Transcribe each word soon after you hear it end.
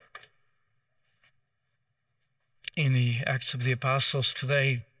in the Acts of the Apostles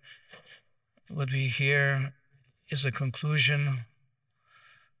today, what we hear is a conclusion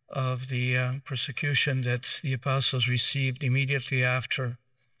of the persecution that the apostles received immediately after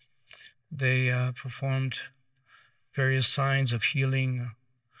they performed various signs of healing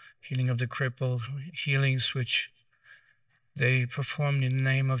of the crippled, healings which they performed in the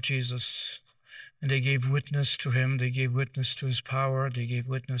name of Jesus. And they gave witness to him, they gave witness to his power, they gave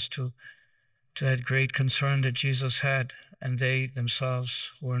witness to that great concern that Jesus had, and they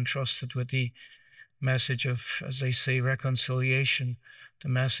themselves were entrusted with the message of, as they say, reconciliation, the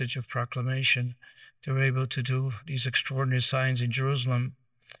message of proclamation. They were able to do these extraordinary signs in Jerusalem.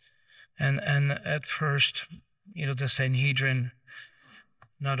 And at first, the Sanhedrin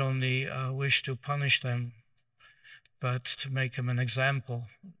not only wished to punish them, but to make them an example,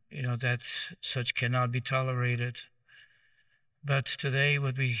 that such cannot be tolerated. But today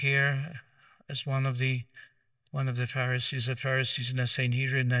what we hear is one of the Pharisees in the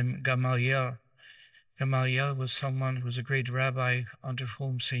Sanhedrin named Gamaliel. Gamaliel was someone who was a great rabbi under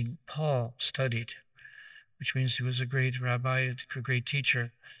whom St. Paul studied, which means he was a great rabbi, a great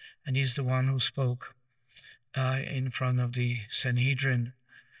teacher. And he's the one who spoke in front of the Sanhedrin.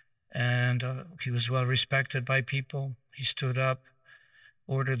 And he was well respected by people. He stood up,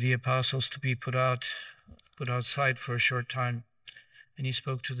 ordered the apostles to be put outside for a short time. And he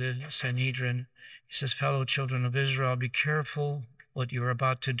spoke to the Sanhedrin. He says, "Fellow children of Israel, be careful what you're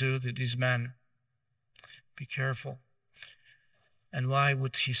about to do to these men. Be careful." And why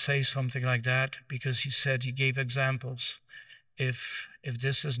would he say something like that? Because he gave examples. If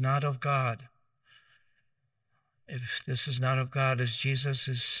this is not of God, if Jesus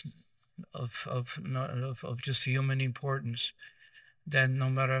is of just human importance, then no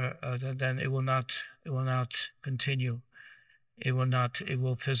matter then it will not continue. It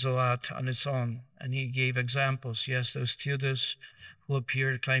will fizzle out on its own. And he gave examples. Yes, those Theudas who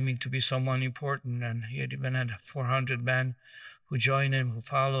appeared claiming to be someone important, and he had even had 400 men who joined him, who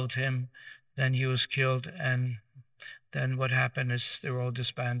followed him. Then he was killed, and then what happened is they were all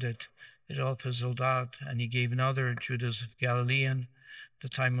disbanded. It all fizzled out, and he gave another, Judas of Galilean, the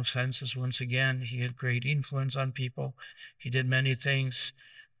time of census. Once again, he had great influence on people. He did many things,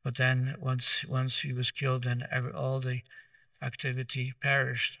 but then once he was killed, then all the activity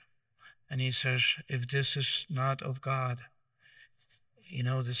perished. And he says, if this is not of God,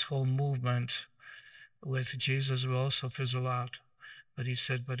 this whole movement with Jesus will also fizzle out. But he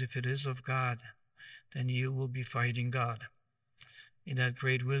said, but if it is of God, then you will be fighting God. In that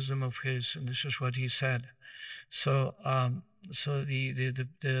great wisdom of his, and this is what he said. So the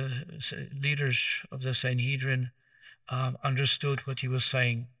leaders of the Sanhedrin understood what he was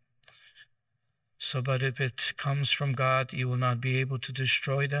saying. So, but if it comes from God, you will not be able to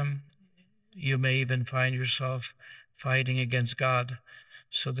destroy them. You may even find yourself fighting against God.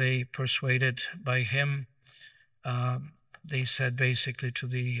 So they persuaded by him. They said basically to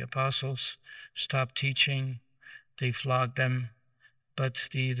the apostles, stop teaching. They flogged them. But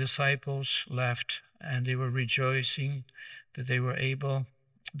the disciples left, and they were rejoicing that they were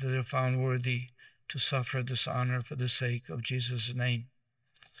found worthy to suffer dishonor for the sake of Jesus' name.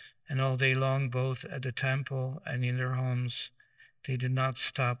 And all day long, both at the temple and in their homes, they did not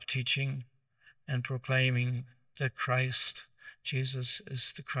stop teaching and proclaiming that Jesus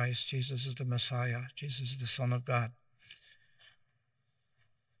is the Christ, Jesus is the Messiah, Jesus is the Son of God.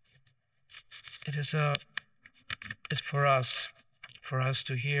 It's for us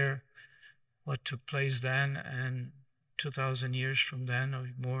to hear what took place then, and 2,000 years from then,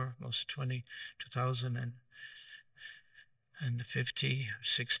 or more, almost 2,050,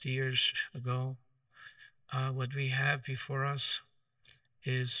 60 years ago. What we have before us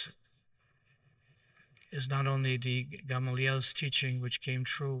is not only the Gamaliel's teaching, which came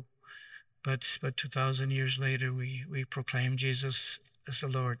true, but 2,000 years later, we proclaim Jesus as the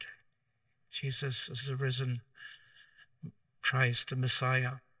Lord. Jesus is the risen Christ, the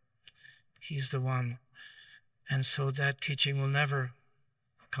Messiah. He's the one. And so that teaching will never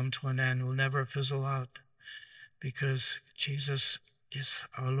come to an end, will never fizzle out, because Jesus is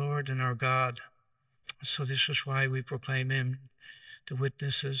our Lord and our God. So this is why we proclaim him. The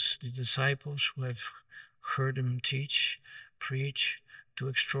witnesses, the disciples who have heard him teach, preach, do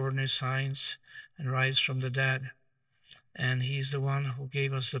extraordinary signs, and rise from the dead. And he's the one who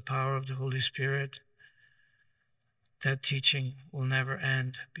gave us the power of the Holy Spirit. That teaching will never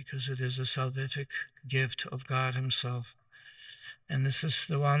end, because it is a salvific gift of God himself. And this is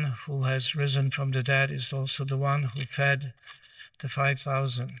the one who has risen from the dead, is also the one who fed the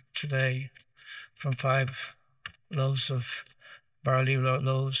 5,000 today from 5 loaves of barley,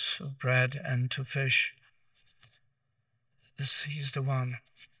 loaves of bread, and 2 fish. He's the one.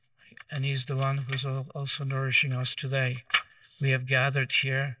 And he's the one who's also nourishing us today. We have gathered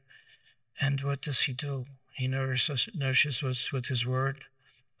here, and what does he do? He nourishes us with his word.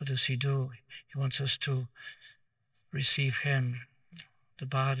 What does he do? He wants us to receive him, the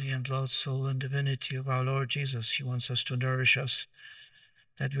body and blood, soul, and divinity of our Lord Jesus. He wants us to nourish us,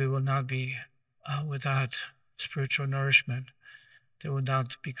 that we will not be without spiritual nourishment, that will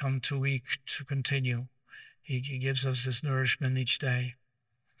not become too weak to continue. He gives us this nourishment each day.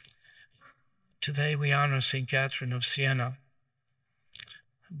 Today we honor St. Catherine of Siena,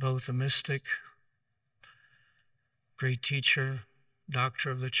 both a mystic, great teacher,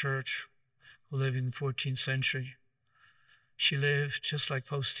 doctor of the church, who lived in the 14th century. She lived, just like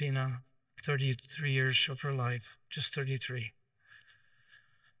Faustina, 33 years of her life, just 33.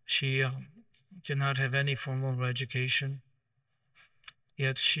 She did not have any formal education,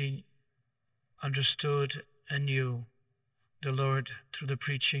 yet she understood and knew the Lord through the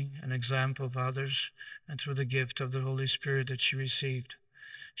preaching and example of others, and through the gift of the Holy Spirit that she received.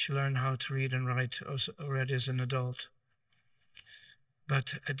 She learned how to read and write already as an adult.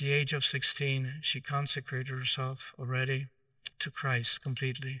 But at the age of 16, she consecrated herself already to Christ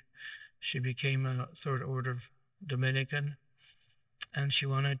completely. She became a third order Dominican, and she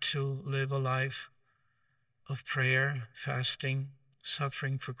wanted to live a life of prayer, fasting,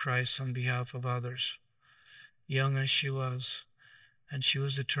 suffering for Christ on behalf of others. Young as she was, and she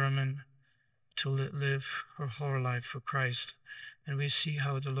was determined to live her whole life for Christ. And we see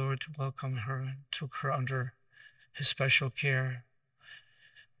how the Lord welcomed her and took her under his special care.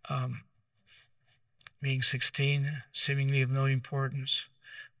 Being 16, seemingly of no importance,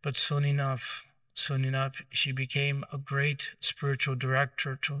 but soon enough, she became a great spiritual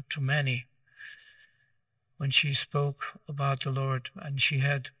director to many. When she spoke about the Lord, and she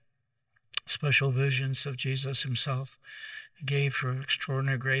had special visions of Jesus himself, he gave her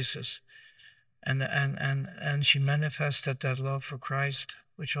extraordinary graces, and she manifested that love for Christ,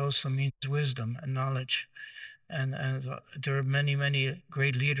 which also means wisdom and knowledge. And there are many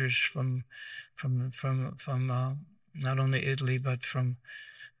great leaders from not only Italy but from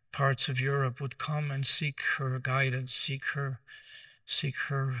parts of Europe would come and seek her guidance, seek her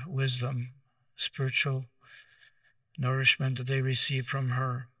wisdom, spiritual nourishment that they receive from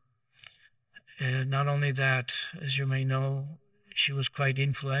her. Not only that, as you may know, she was quite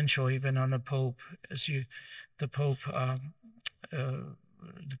influential even on the Pope.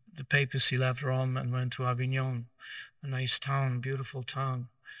 The papacy left Rome and went to Avignon, a nice town, beautiful town.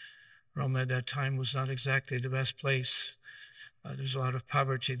 Rome at that time was not exactly the best place. There's a lot of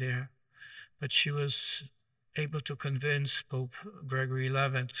poverty there. But she was able to convince Pope Gregory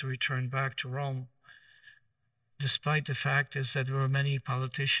XI to return back to Rome, despite the fact is that there were many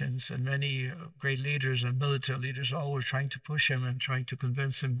politicians and many great leaders and military leaders all were trying to push him and trying to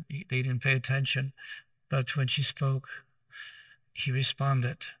convince him. They didn't pay attention. But when she spoke, he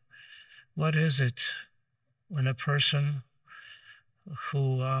responded. What is it when a person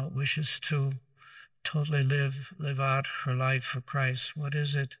who wishes to totally live out her life for Christ, what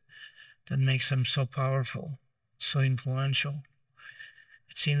is it that makes them so powerful, so influential?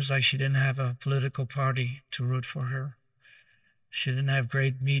 It seems like she didn't have a political party to root for her. She didn't have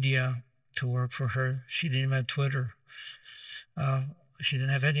great media to work for her. She didn't even have Twitter. She didn't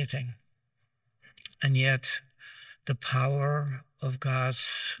have anything. And yet, the power of God's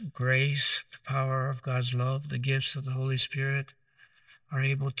grace, the power of God's love, the gifts of the Holy Spirit are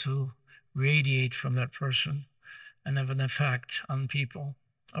able to radiate from that person and have an effect on people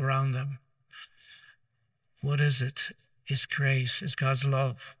around them. What is it? It's grace, it's God's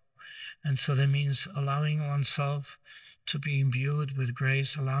love. And so that means allowing oneself to be imbued with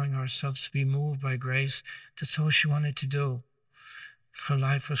grace, allowing ourselves to be moved by grace. That's all she wanted to do. Her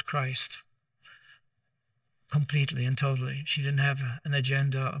life was Christ. Completely and totally. She didn't have an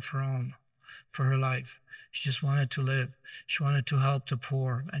agenda of her own for her life. She just wanted to live. She wanted to help the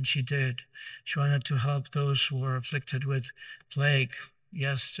poor, and she did. She wanted to help those who were afflicted with plague,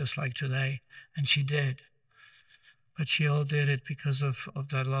 yes, just like today, and she did. But she all did it because of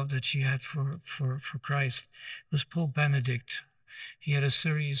that love that she had for Christ. It was Pope Benedict. He had a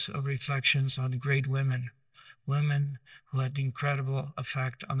series of reflections on great women who had incredible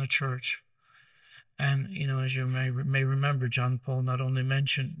effect on the church. And, as you may remember, John Paul not only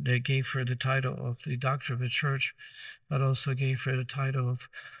mentioned, they gave her the title of the Doctor of the Church, but also gave her the title of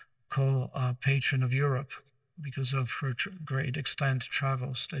co-patron of Europe because of her great extent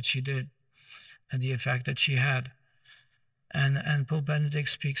travels that she did and the effect that she had. And Pope Benedict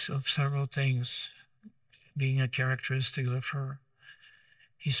speaks of several things being a characteristic of her.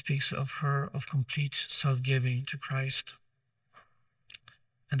 He speaks of her of complete self-giving to Christ.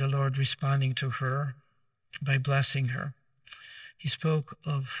 and the Lord responding to her by blessing her. He spoke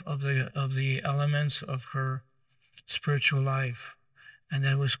of the elements of her spiritual life, and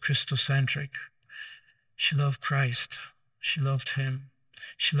that was Christocentric. She loved Christ. She loved him.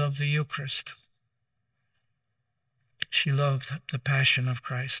 She loved the Eucharist. She loved the passion of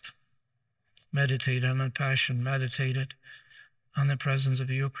Christ. Meditated on the passion, meditated on the presence of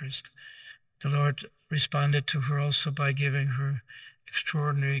the Eucharist. The Lord responded to her also by giving her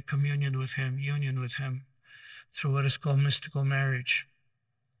extraordinary communion with him, union with him, through what is called mystical marriage.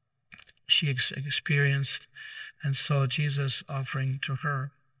 She experienced and saw Jesus offering to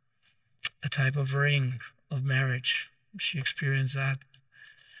her a type of ring of marriage. She experienced that.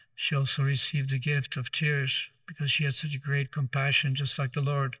 She also received the gift of tears because she had such a great compassion, just like the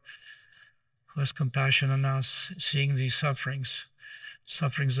Lord, who has compassion on us, seeing these sufferings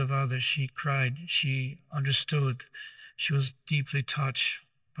of others. She cried. She understood. She was deeply touched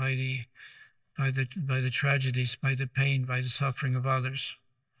by the tragedies, by the pain, by the suffering of others.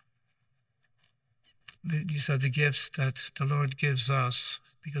 These are the gifts that the Lord gives us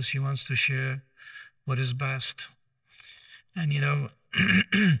because he wants to share what is best. And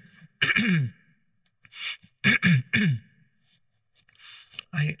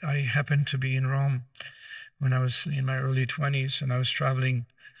I happened to be in Rome when I was in my early 20s, and I was traveling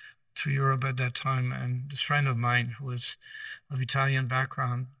through Europe at that time, and this friend of mine who was of Italian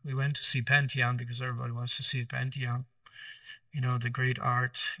background, we went to see Pantheon because everybody wants to see Pantheon. The great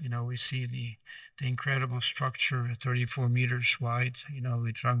art, we see the incredible structure, 34 meters wide,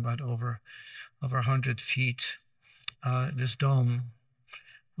 we talk about over 100 feet. This dome,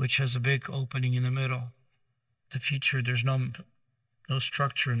 which has a big opening in the middle. The feature, there's no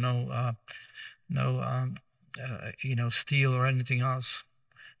structure, no steel or anything else,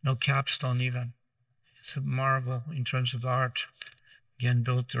 no capstone even. It's a marvel in terms of art. Again,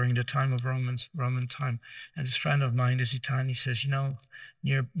 built during the time of Roman time. And this friend of mine is Italian. He says,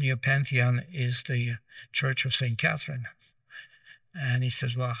 near Pantheon is the Church of St. Catherine. And he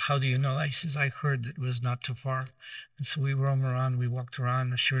says, well, how do you know? I says, I heard it was not too far. And so we roamed around, we walked around,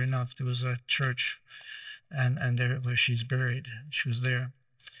 and sure enough, there was a church, and there where she's buried. She was there.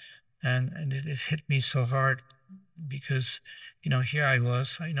 And it hit me so hard because, here I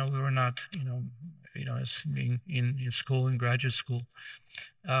was. I know we were not, as being in school, in graduate school.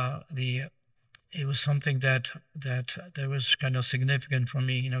 It was something that was kind of significant for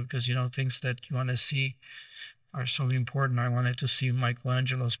me, because, things that you want to see are so important. I wanted to see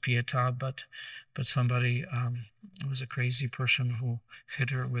Michelangelo's Pietà, but somebody was a crazy person who hit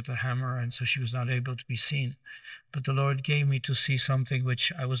her with a hammer, and so she was not able to be seen. But the Lord gave me to see something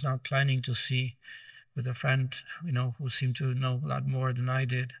which I was not planning to see, with a friend, who seemed to know a lot more than I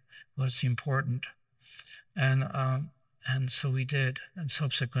did, what's important. And so we did. And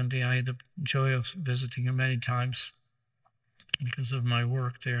subsequently, I had the joy of visiting her many times because of my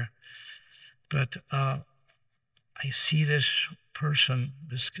work there. But I see this person,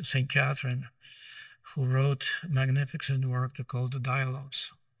 this St. Catherine, who wrote a magnificent work called the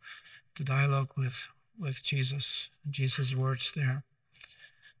Dialogues. The dialogue with Jesus, Jesus' words there.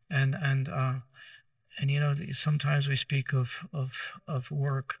 And sometimes we speak of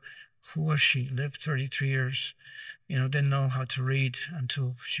work. Who was she? Lived 33 years, didn't know how to read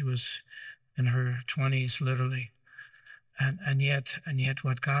until she was in her 20s, literally. And yet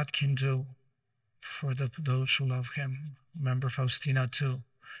what God can do for those who love him. Remember Faustina too,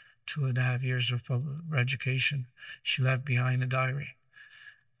 2.5 years of education. She left behind a diary.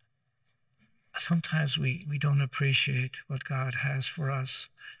 Sometimes we don't appreciate what God has for us.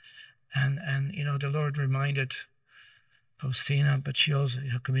 And the Lord reminded Faustina, but she also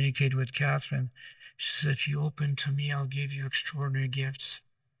communicated with Catherine. She said, if you open to me, I'll give you extraordinary gifts.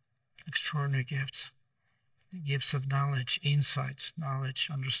 Extraordinary gifts. Gifts of knowledge, insights, knowledge,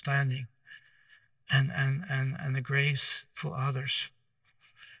 understanding, and the grace for others.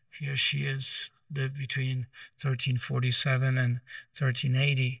 Here she is, lived between 1347 and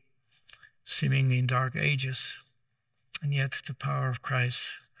 1380, seemingly in dark ages, and yet the power of Christ,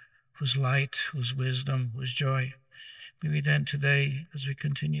 whose light, whose wisdom, whose joy. Maybe then today, as we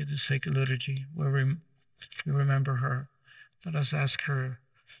continue the sacred liturgy, where we remember her, let us ask her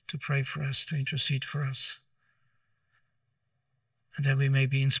to pray for us, to intercede for us, and that we may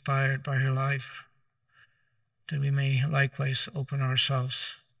be inspired by her life, that we may likewise open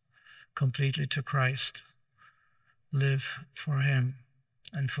ourselves completely to Christ, live for him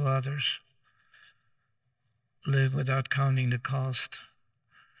and for others, live without counting the cost,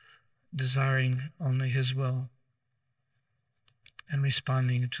 desiring only his will, and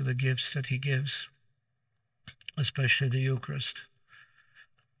responding to the gifts that he gives, especially the Eucharist.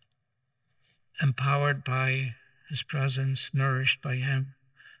 empowered by His presence, nourished by Him,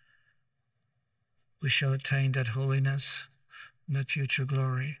 we shall attain that holiness and that future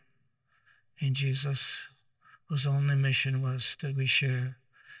glory in Jesus, whose only mission was that we share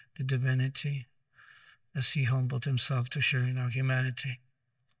the divinity as He humbled Himself to share in our humanity.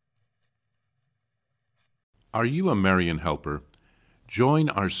 Are you a Marian helper? Join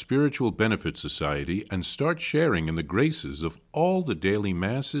our Spiritual Benefit Society and start sharing in the graces of all the daily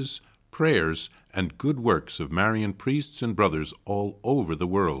masses, prayers, and good works of Marian priests and brothers all over the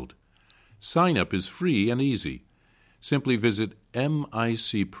world. Sign up is free and easy. Simply visit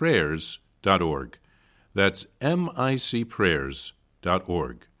micprayers.org. That's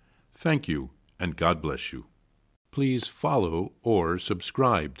micprayers.org. Thank you, and God bless you. Please follow or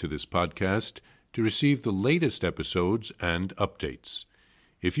subscribe to this podcast to receive the latest episodes and updates.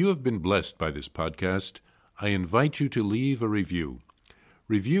 If you have been blessed by this podcast, I invite you to leave a review.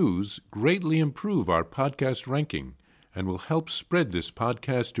 Reviews greatly improve our podcast ranking and will help spread this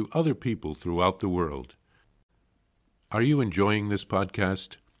podcast to other people throughout the world. Are you enjoying this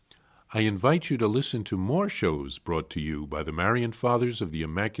podcast? I invite you to listen to more shows brought to you by the Marian Fathers of the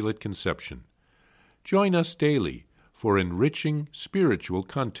Immaculate Conception. Join us daily for enriching spiritual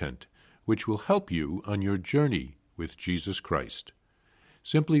content, which will help you on your journey with Jesus Christ.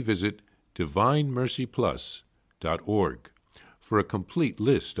 Simply visit DivineMercyPlus.org for a complete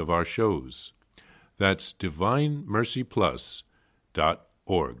list of our shows. That's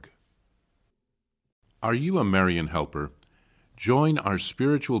DivineMercyPlus.org. Are you a Marian helper? Join our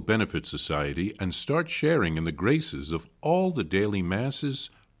Spiritual Benefit Society and start sharing in the graces of all the daily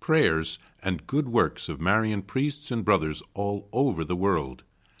masses, prayers, and good works of Marian priests and brothers all over the world.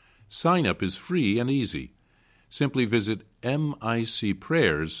 Sign up is free and easy. Simply visit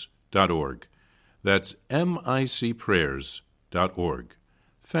micprayers.org. That's micprayers.org.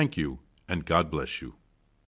 Thank you, and God bless you.